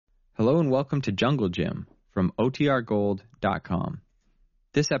Hello and welcome to Jungle Gym from OTRGold.com.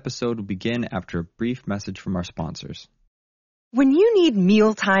 This episode will begin after a brief message from our sponsors. When you need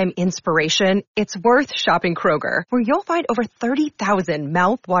mealtime inspiration, it's worth shopping Kroger, where you'll find over 30,000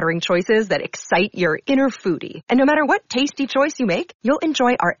 mouth-watering choices that excite your inner foodie. And no matter what tasty choice you make, you'll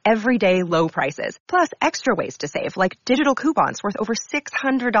enjoy our everyday low prices, plus extra ways to save, like digital coupons worth over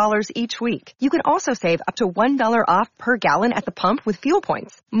 $600 each week. You can also save up to $1 off per gallon at the pump with fuel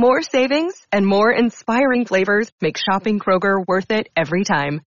points. More savings and more inspiring flavors make shopping Kroger worth it every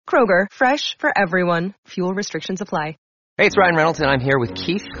time. Kroger, fresh for everyone. Fuel restrictions apply. Hey, it's Ryan Reynolds, and I'm here with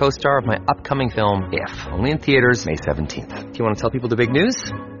Keith, co-star of my upcoming film, If, only in theaters May 17th. Do you want to tell people the big news?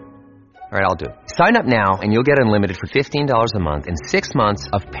 All right, I'll do it. Sign up now, and you'll get unlimited for $15 a month and 6 months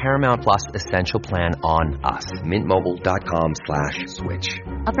of Paramount Plus Essential Plan on us. MintMobile.com/switch.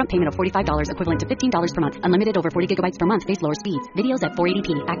 Upfront payment of $45 equivalent to $15 per month. Unlimited over 40 gigabytes per month. Face lower speeds. Videos at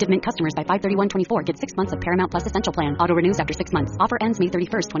 480p. Active Mint customers by 531.24 get 6 months of Paramount Plus Essential Plan. Auto renews after 6 months. Offer ends May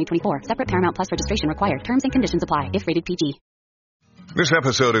 31st, 2024. Separate Paramount Plus registration required. Terms and conditions apply if rated PG. This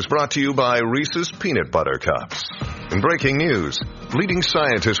episode is brought to you by Reese's Peanut Butter Cups. In breaking news, leading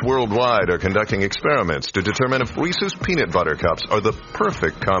scientists worldwide are conducting experiments to determine if Reese's Peanut Butter Cups are the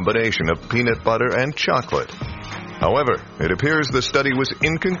perfect combination of peanut butter and chocolate. However, it appears the study was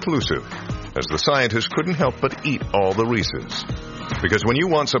inconclusive, as the scientists couldn't help but eat all the Reese's. Because when you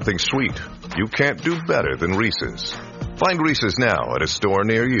want something sweet, you can't do better than Reese's. Find Reese's now at a store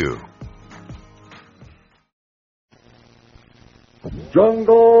near you.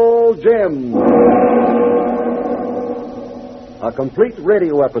 Jungle Gym. A complete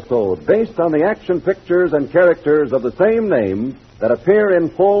radio episode based on the action pictures and characters of the same name that appear in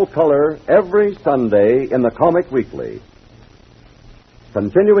full color every Sunday in the Comic Weekly.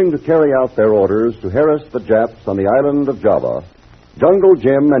 Continuing to carry out their orders to harass the Japs on the island of Java, Jungle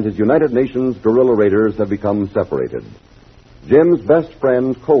Jim and his United Nations guerrilla raiders have become separated. Jim's best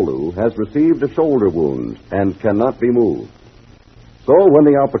friend, Kolu, has received a shoulder wound and cannot be moved. So when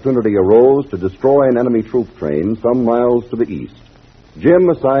the opportunity arose to destroy an enemy troop train some miles to the east, Jim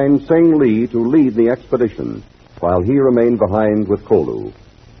assigned Sing Lee to lead the expedition, while he remained behind with Kolu.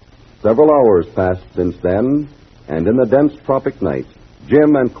 Several hours passed since then, and in the dense tropic night,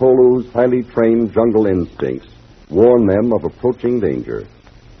 Jim and Kolu's highly trained jungle instincts warn them of approaching danger.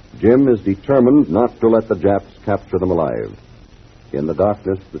 Jim is determined not to let the Japs capture them alive. In the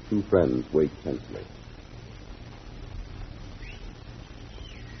darkness, the two friends wait tensely.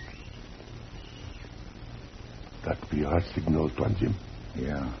 That be our signal, Tuan Jim.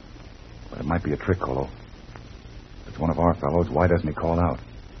 Yeah, but it might be a trick, Colo. If it's one of our fellows, why doesn't he call out?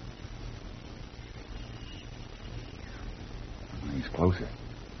 He's closer.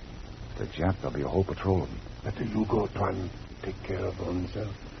 If the Jap, there'll be a whole patrol of them. Better you go, Tuan. Take care of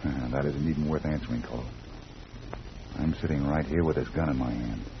himself. That isn't even worth answering, Colo. I'm sitting right here with this gun in my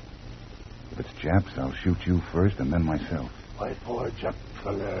hand. If it's Japs, I'll shoot you first and then myself. Why for Jap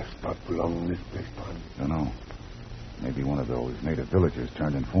fella stop along this place, Tuan? Dunno. Maybe one of those native villagers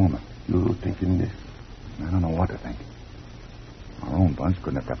turned informant. You thinking this? I don't know what to think. Our own bunch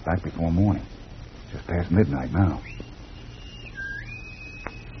couldn't have got back before morning. Just past midnight now.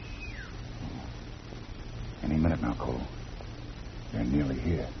 Any minute now, Cole. They're nearly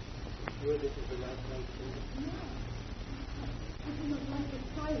here.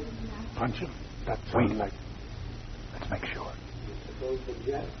 Tuan Jim, that sounds like... Let's make sure. Suppose the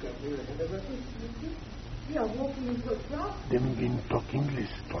Japs got here ahead of us? We are walking into a crowd. Them been talk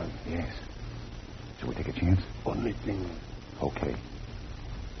English, Tuan. Yes. Shall we take a chance? Only thing... Okay.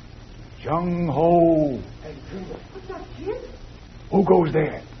 Jung Ho. Hey, Trina. What's that, Jim? Who goes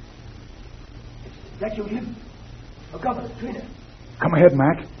there? Is that you, Jim? Look up, Trina. Come ahead,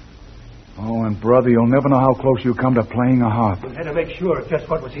 Mac. Oh, and brother, you'll never know how close you come to playing a harp. We had to make sure of just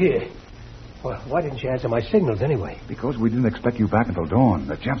what was here. Well, why didn't you answer my signals anyway? Because we didn't expect you back until dawn.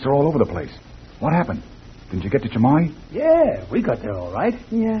 The Japs are all over the place. What happened? Didn't you get to Chamai? Yeah, we got there all right.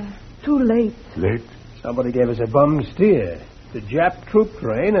 Yeah, too late. Late? Somebody gave us a bum steer. The Jap troop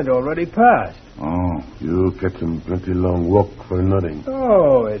train had already passed. Oh. You get some plenty long walk for nothing.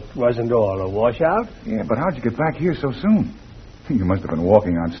 Oh, it wasn't all a washout. Yeah, but how'd you get back here so soon? You must have been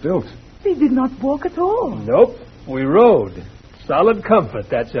walking on stilts. We did not walk at all. Nope, we rode. Solid comfort,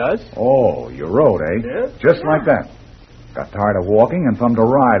 that's us. Oh, you rode, eh? Yeah. Just like that. Got tired of walking and thumbed a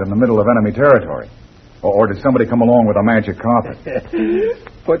ride in the middle of enemy territory. Or did somebody come along with a magic carpet?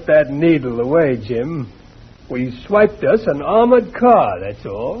 Put that needle away, Jim. We swiped us an armored car, that's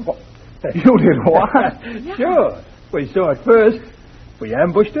all. You did what? Sure. We saw it first. We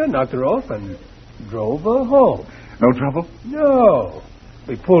ambushed her, knocked her off, and drove her home. No trouble? No.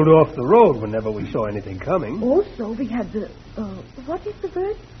 We pulled off the road whenever we saw anything coming. Also, we had the, what is the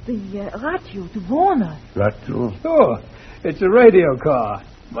word? The radio to warn us. Radio? Oh, it's a radio car.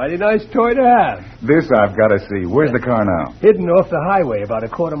 Mighty nice toy to have. This I've got to see. Where's the car now? Hidden off the highway about a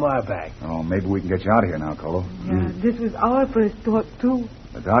quarter mile back. Oh, maybe we can get you out of here now, Colo. Yeah, this was our first thought, too.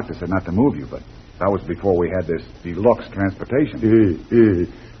 The doctor said not to move you, but that was before we had this deluxe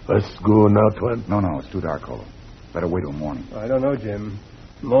transportation. Let's go now, Twin. No, it's too dark, Colo. Better wait till morning. I don't know, Jim.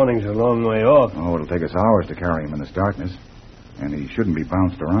 Morning's a long way off. Oh, it'll take us hours to carry him in this darkness. And he shouldn't be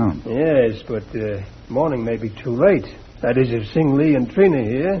bounced around. Yes, but morning may be too late. That is, if Sing Lee and Trina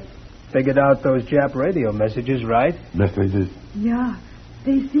here figured out those Jap radio messages right. Messages? Yeah,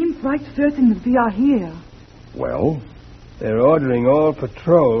 they seem quite certain that we are here. Well? They're ordering all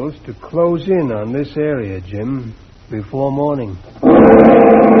patrols to close in on this area, Jim, before morning.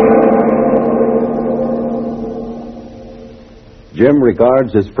 Jim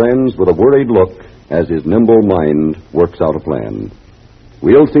regards his friends with a worried look as his nimble mind works out a plan.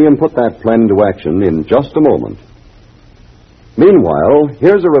 We'll see him put that plan into action in just a moment. Meanwhile,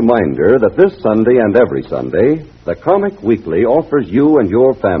 here's a reminder that this Sunday and every Sunday, the Comic Weekly offers you and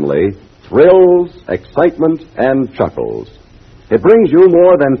your family thrills, excitement, and chuckles. It brings you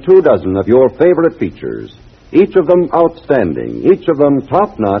more than 24 of your favorite features, each of them outstanding, each of them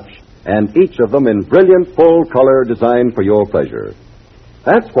top-notch, and each of them in brilliant full-color design for your pleasure.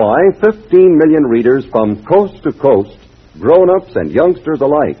 That's why 15 million readers from coast to coast, grown-ups and youngsters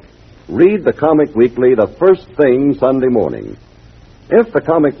alike, read the Comic Weekly the first thing Sunday morning. If the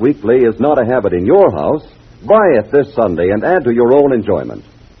Comic Weekly is not a habit in your house, buy it this Sunday and add to your own enjoyment.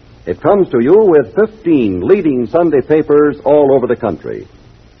 It comes to you with 15 leading Sunday papers all over the country.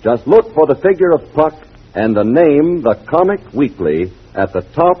 Just look for the figure of Puck and the name, the Comic Weekly, at the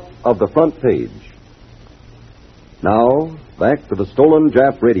top of the front page. Now, back to the stolen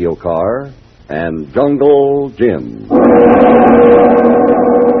Jap radio car and Jungle Jim.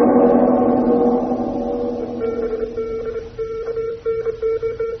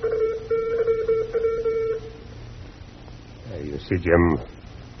 You see, Jim,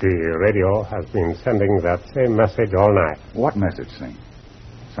 the radio has been sending that same message all night. What message, Sing?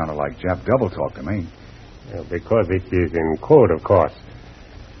 Sounded like Jap double talk to me. Because it is in code, of course.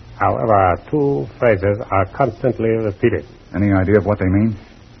 However, two phrases are constantly repeated. Any idea of what they mean?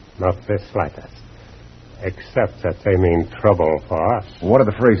 Not the slightest. Except that they mean trouble for us. What are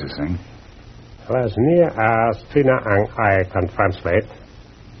the phrases, Sing? Well, as near as Trina and I can translate,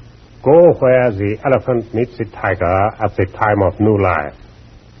 go where the elephant meets the tiger at the time of new life.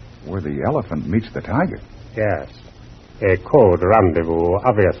 Where the elephant meets the tiger? Yes. A code rendezvous,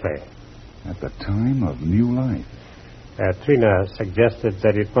 obviously. At the time of new life? Trina suggested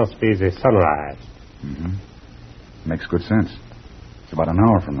that it must be the sunrise. Mm-hmm. Makes good sense. It's about an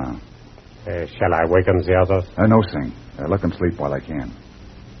hour from now. Shall I waken the others? No, Sing. Let them sleep while I can.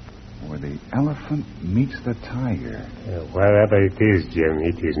 Where the elephant meets the tiger. Wherever it is, Jim,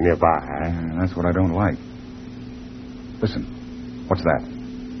 it is nearby. That's what I don't like. Listen. What's that?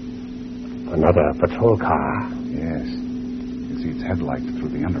 Another patrol car. Yes. You can see its headlights through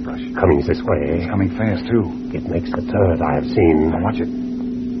the underbrush. Coming this way. It's coming fast, too. It makes the third I have seen. Now watch it.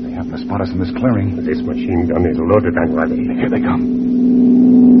 They happen to spot us in this clearing. This machine gun is loaded and ready. Here they come.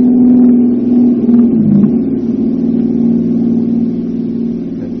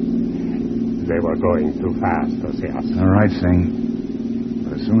 They were going too fast to see us. All right, Sing.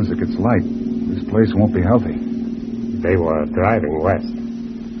 But as soon as it gets light, this place won't be healthy. They were driving west.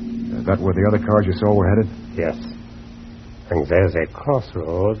 Is that where the other cars you saw were headed? Yes. And there's a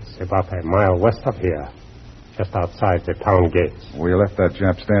crossroads about a mile west of here, just outside the town gates. Where you left that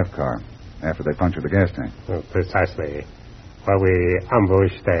Jap staff car after they punctured the gas tank. Precisely. Where we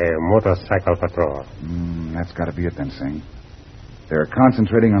ambushed a motorcycle patrol. That's got to be it then, Sing. They're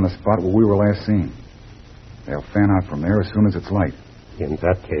concentrating on the spot where we were last seen. They'll fan out from there as soon as it's light. In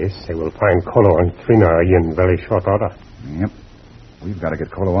that case, they will find Colo and Trina in very short order. Yep. We've got to get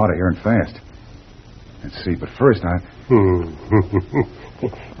Colo out of here and fast. Let's see, but first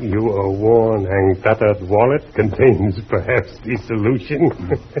Your worn and tattered wallet contains perhaps the solution.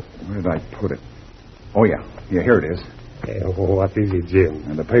 Where did I put it? Oh, yeah. Yeah, here it is. What is it, Jim?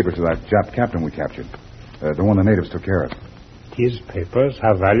 And the papers of that Jap captain we captured. The one the natives took care of. His papers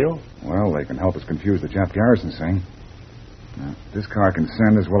have value? Well, they can help us confuse the Jap garrison, Sing. Now, this car can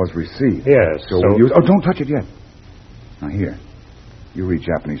send as well as receive. Yes, So we'll use... Oh, don't touch it yet. Now, here. You read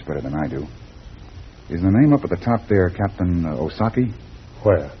Japanese better than I do. Is the name up at the top there Captain Osaki?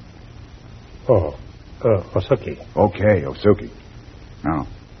 Where? Osaki. Okay, Osaki. Now,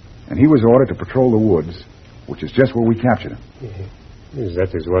 and he was ordered to patrol the woods, which is just where we captured him. Mm-hmm.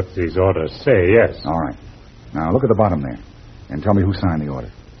 That is what these orders say, yes. All right. Now, look at the bottom there. And tell me who signed the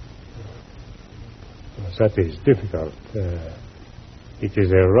order. That is difficult. It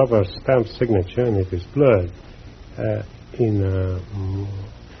is a rubber stamp signature, and it is blurred.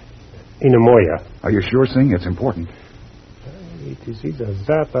 Inamoya. Are you sure, Singh? It's important. It is either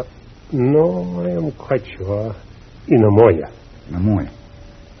that or... No, I am quite sure. Inamoya. Inamoya.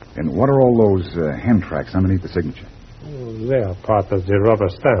 And what are all those hand tracks underneath the signature? They are part of the rubber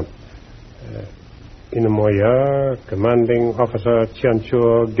stamp. Inamoya, Commanding Officer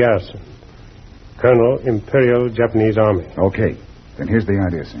Chianchur Garrison. Colonel, Imperial Japanese Army. Okay. Then here's the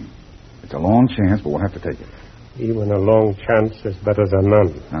idea, Singh. It's a long chance, but we'll have to take it. Even a long chance is better than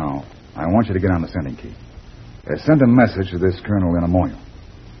none. Now, I want you to get on the sending key. Send a message to this Colonel Inamoya.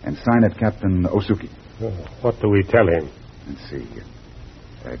 And sign it Captain Osuki. What do we tell him? Let's see.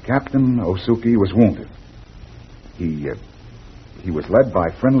 Captain Osuki was wounded. He was led by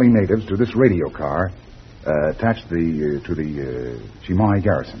friendly natives to this radio car attached to the Chimai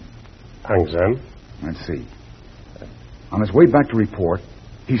garrison. And then? Let's see. On his way back to report,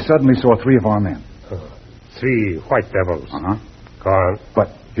 he suddenly saw 3 of our men. 3 white devils. Uh-huh. Go on. But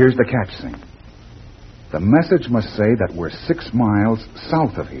here's the catch, Singh. The message must say that we're 6 miles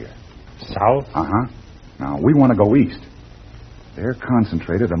south of here. South? Uh-huh. Now, we want to go east. They're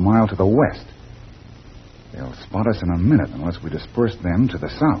concentrated a mile to the west. They'll spot us in a minute unless we disperse them to the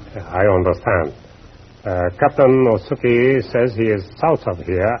south. I understand. Captain Osuki says he is south of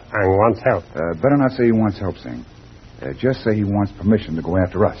here and wants help. Better not say he wants help, Singh. Just say he wants permission to go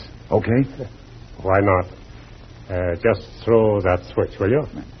after us. Okay? Why not? Just throw that switch, will you?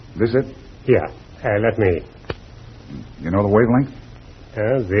 This it? Here. Let me. You know the wavelength?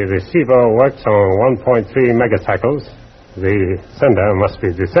 The receiver works on 1.3 megacycles. The sender must be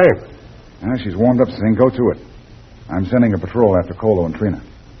the same. She's warmed up, Singh. Go to it. I'm sending a patrol after Colo and Trina.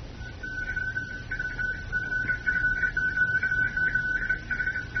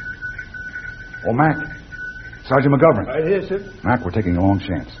 Oh, Mac. Sergeant McGovern. Right here, sir. Mac, we're taking a long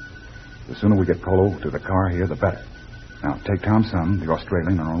chance. The sooner we get Colo to the car here, the better. Now, take Tom Sun, the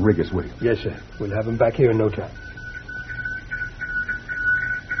Australian, and I'll rig us with you. Yes, sir. We'll have him back here in no time.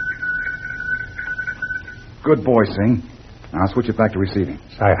 Good boy, Singh. Now, switch it back to receiving.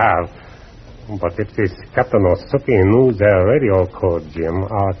 I have. But if this Captain Osuki knew their radio code, Jim,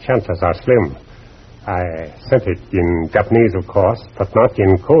 our chances are slim. I sent it in Japanese, of course, but not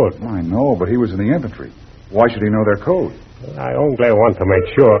in code. I know, but he was in the infantry. Why should he know their code? I only want to make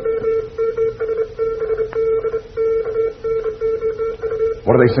sure.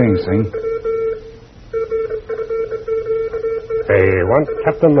 What are they saying, Singh? They want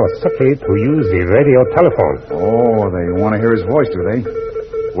Captain Osuki to use the radio telephone. Oh, they want to hear his voice, do they?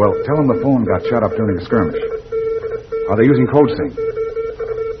 Well, tell them the phone got shut up during a skirmish. Are they using code, Singh?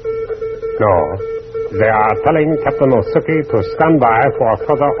 No. They are telling Captain Osuki to stand by for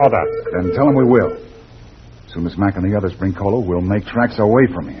further orders. Then tell him we will. As soon as Mac and the others bring Colo, we'll make tracks away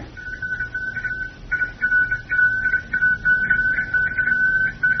from here.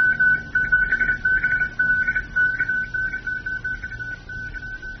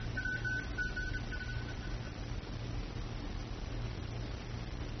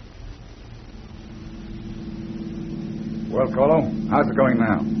 Well, Colo, how's it going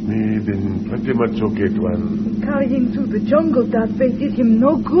now? Me been pretty much okay, Tuan. Carrying through the jungle that way did him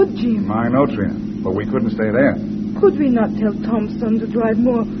no good, Jim. I know, Trina, but we couldn't stay there. Could we not tell Thompson to drive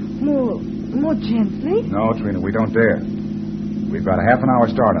more gently? No, Trina, we don't dare. We've got a half an hour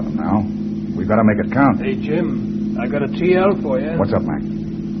start on them now. We've got to make it count. Hey, Jim, I got a TL for you. What's up, Mac?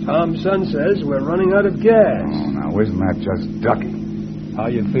 Tom Sun says we're running out of gas. Oh, now, isn't that just ducky? How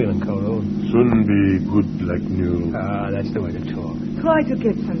you feeling, Colo? Soon be good like new. That's the way to talk. Try to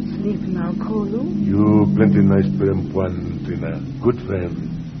get some sleep now, Kolu. You plenty nice friend, Juan, Trina. Good friend.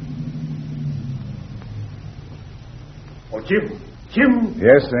 Oh, Jim! Jim!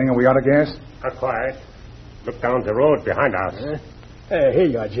 Yes, Singh, are we out of gas? Not quite. Look down the road behind us. Here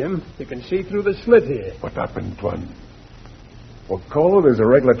you are, Jim. You can see through the slit here. What happened, Tuan? Well, Colo, there's a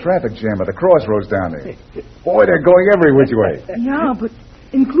regular traffic jam at the crossroads down there. Boy, they're going every which way. Yeah, but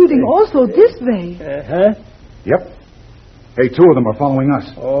including also this way. Uh-huh. Yep. Hey, 2 of them are following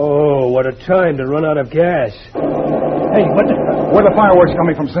us. Oh, what a time to run out of gas. Hey, what the... Where are the fireworks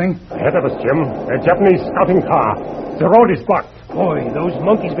coming from, Singh? Ahead of us, Jim. A Japanese scouting car. The road is blocked. Boy, those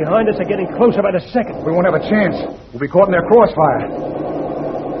monkeys behind us are getting closer by the second. We won't have a chance. We'll be caught in their crossfire.